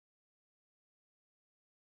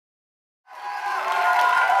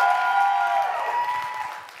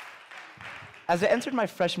As I entered my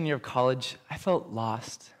freshman year of college, I felt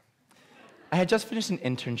lost. I had just finished an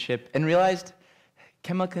internship and realized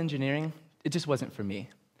chemical engineering, it just wasn't for me.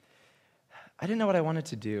 I didn't know what I wanted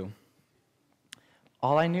to do.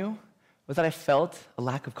 All I knew was that I felt a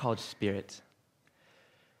lack of college spirit.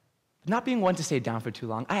 Not being one to stay down for too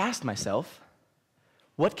long, I asked myself,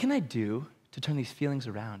 what can I do to turn these feelings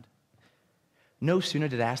around? No sooner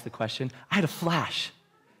did I ask the question, I had a flash.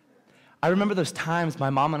 I remember those times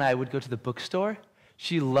my mom and I would go to the bookstore.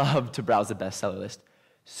 She loved to browse the bestseller list.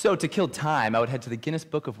 So to kill time, I would head to the Guinness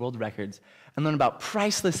Book of World Records and learn about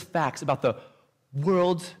priceless facts about the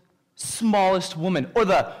world's smallest woman or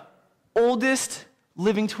the oldest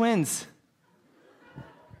living twins.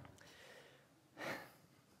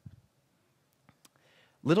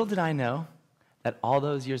 Little did I know that all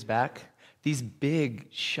those years back, these big,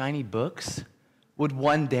 shiny books would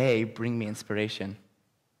one day bring me inspiration.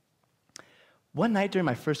 One night during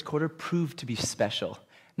my first quarter proved to be special,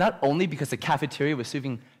 not only because the cafeteria was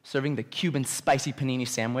serving the Cuban spicy panini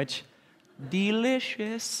sandwich,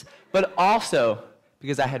 delicious, but also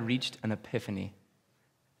because I had reached an epiphany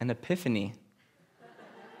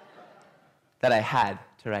that I had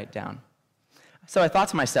to write down. So I thought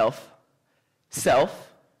to myself,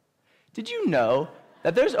 self, did you know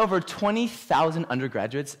that there's over 20,000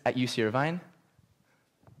 undergraduates at UCIrvine?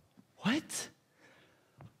 What?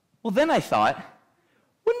 Well, then I thought,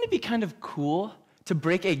 wouldn't it be kind of cool to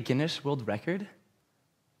break a Guinness World Record?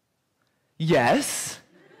 Yes.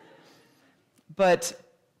 But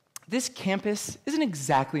this campus isn't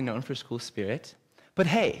exactly known for school spirit. But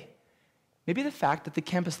hey, maybe the fact that the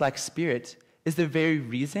campus lacks spirit is the very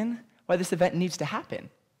reason why this event needs to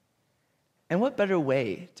happen. And what better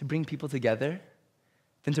way to bring people together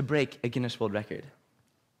than to break a Guinness World Record?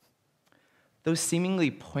 Those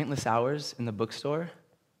seemingly pointless hours in the bookstore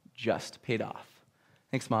just paid off.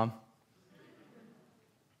 Thanks, Mom.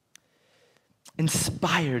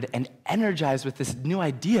 Inspired and energized with this new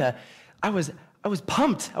idea, I was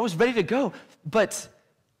pumped. I was ready to go. But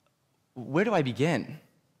where do I begin?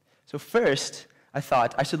 So first, I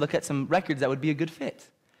thought I should look at some records that would be a good fit.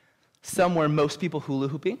 Some where most people hula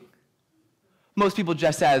hooping, most people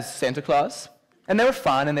dressed as Santa Claus, and they were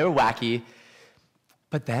fun and they were wacky.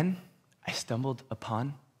 But then I stumbled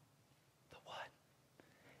upon the one.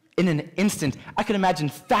 In an instant, I could imagine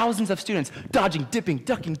thousands of students dodging, dipping,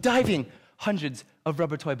 ducking, diving, hundreds of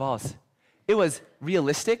rubber toy balls. It was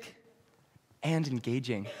realistic and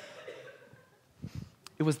engaging.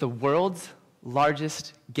 It was the world's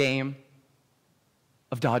largest game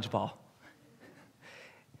of dodgeball.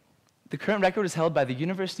 The current record was held by the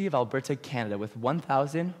University of Alberta, Canada, with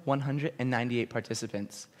 1,198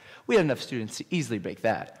 participants. We had enough students to easily break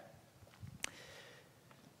that.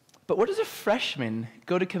 But where does a freshman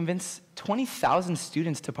go to convince 20,000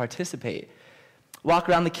 students to participate? Walk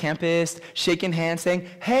around the campus, shaking hands, saying,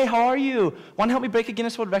 "Hey, how are you? Want to help me break a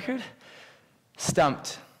Guinness World Record?"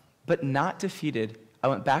 Stumped, but not defeated, I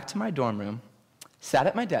went back to my dorm room, sat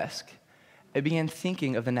at my desk, and began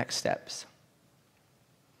thinking of the next steps.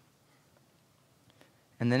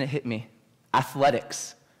 And then it hit me,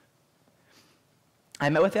 athletics.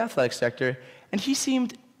 I met with the athletics director, and he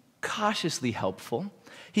seemed cautiously helpful.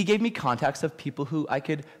 He gave me contacts of people who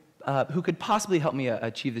could possibly help me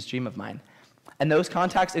achieve this dream of mine. And those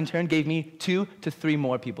contacts, in turn, gave me 2 to 3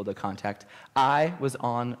 more people to contact. I was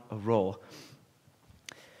on a roll.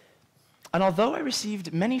 And although I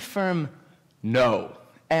received many firm no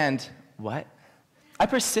and what, I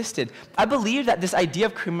persisted. I believed that this idea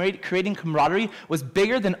of creating camaraderie was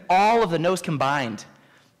bigger than all of the no's combined.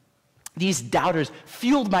 These doubters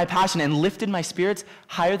fueled my passion and lifted my spirits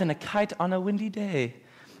higher than a kite on a windy day.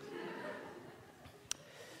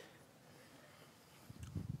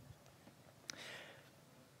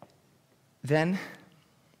 Then,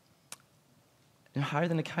 higher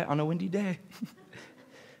than a kite on a windy day.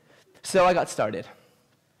 So I got started.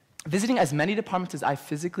 Visiting as many departments as I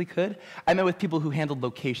physically could, I met with people who handled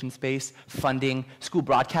location space, funding, school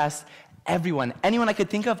broadcasts, anyone I could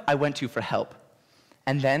think of, I went to for help.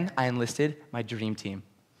 And then I enlisted my dream team.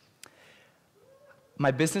 My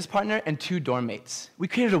business partner and 2 dorm mates. We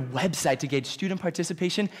created a website to gauge student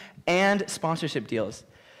participation and sponsorship deals.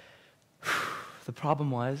 The problem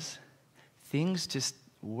was, things just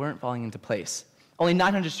weren't falling into place. Only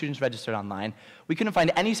 900 students registered online. We couldn't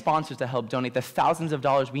find any sponsors to help donate the thousands of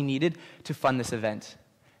dollars we needed to fund this event.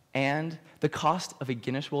 And the cost of a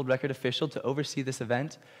Guinness World Record official to oversee this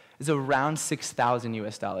event is around $6,000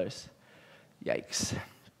 US. Yikes.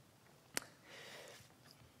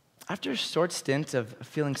 After a short stint of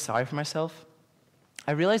feeling sorry for myself,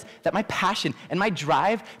 I realized that my passion and my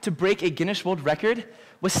drive to break a Guinness World Record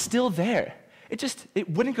was still there. It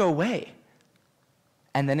wouldn't go away.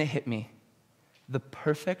 And then it hit me. The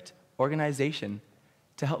perfect organization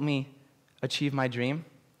to help me achieve my dream,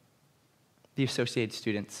 the associated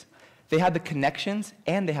students. They had the connections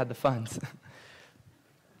and they had the funds.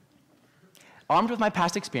 Armed with my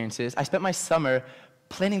past experiences, I spent my summer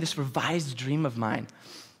planning this revised dream of mine.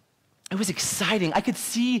 It was exciting. I could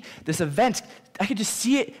see this event. I could just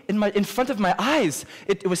see it in front of my eyes.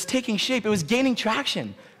 It was taking shape. It was gaining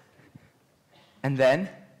traction. And then,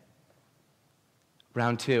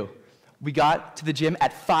 round 2. We got to the gym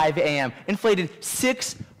at 5 a.m., inflated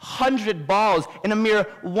 600 balls in a mere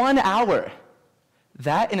 1 hour.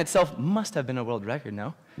 That in itself must have been a world record,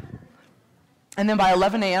 no? And then by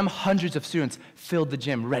 11 a.m., hundreds of students filled the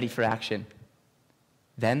gym ready for action.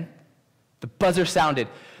 Then, the buzzer sounded,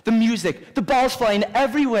 the music, the balls flying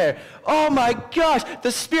everywhere. Oh my gosh,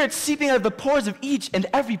 the spirit seeping out of the pores of each and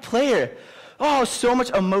every player. Oh, so much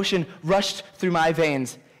emotion rushed through my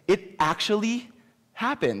veins. It actually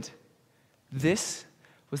happened. This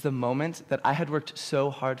was the moment that I had worked so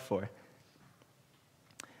hard for.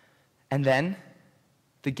 And then,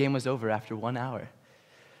 the game was over after 1 hour.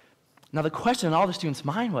 Now the question in all the students'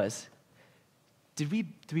 mind was, did we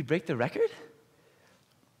break the record?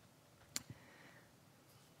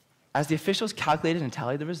 As the officials calculated and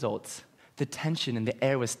tallied the results, the tension in the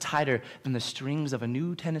air was tighter than the strings of a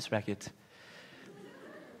new tennis racket.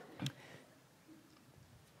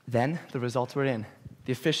 Then the results were in.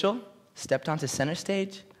 The official stepped onto center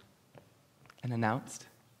stage and announced,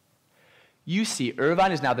 UC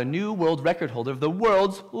Irvine is now the new world record holder of the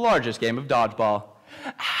world's largest game of dodgeball.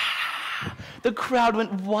 The crowd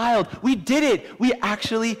went wild. We did it. We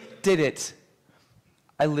actually did it.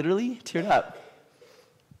 I literally teared up.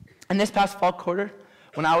 And this past fall quarter,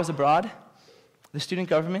 when I was abroad, the student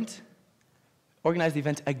government organized the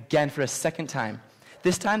event again for a second time.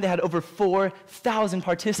 This time they had over 4,000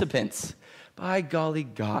 participants. By golly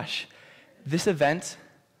gosh, this event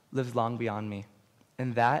lives long beyond me.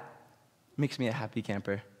 And that makes me a happy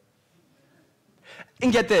camper.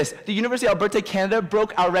 And get this, the University of Alberta, Canada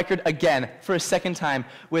broke our record again for a second time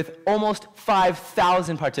with almost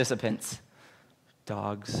 5,000 participants.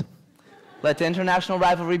 Dogs. Let the international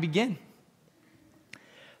rivalry begin.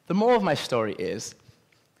 The moral of my story is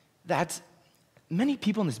that many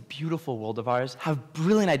people in this beautiful world of ours have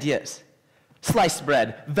brilliant ideas. Sliced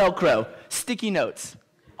bread, Velcro, sticky notes,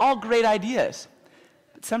 all great ideas.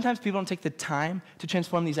 But sometimes people don't take the time to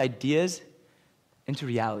transform these ideas into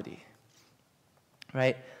reality.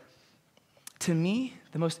 Right? To me,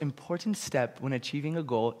 the most important step when achieving a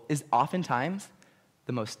goal is oftentimes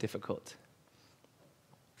the most difficult.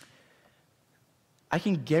 I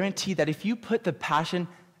can guarantee that if you put the passion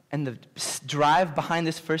and the drive behind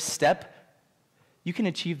this first step, you can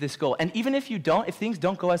achieve this goal. And even if you don't, if things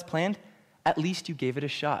don't go as planned, at least you gave it a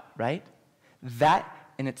shot, right?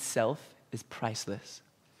 That in itself is priceless.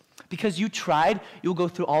 Because you tried, you'll go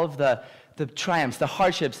through all of the triumphs, the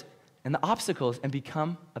hardships, and the obstacles and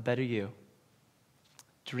become a better you.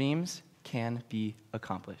 Dreams can be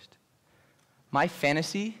accomplished. My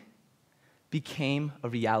fantasy became a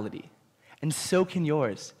reality, and so can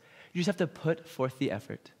yours. You just have to put forth the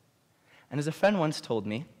effort. And as a friend once told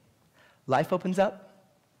me, life opens up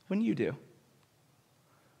when you do.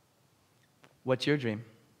 What's your dream?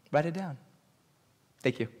 Write it down.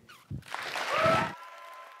 Thank you.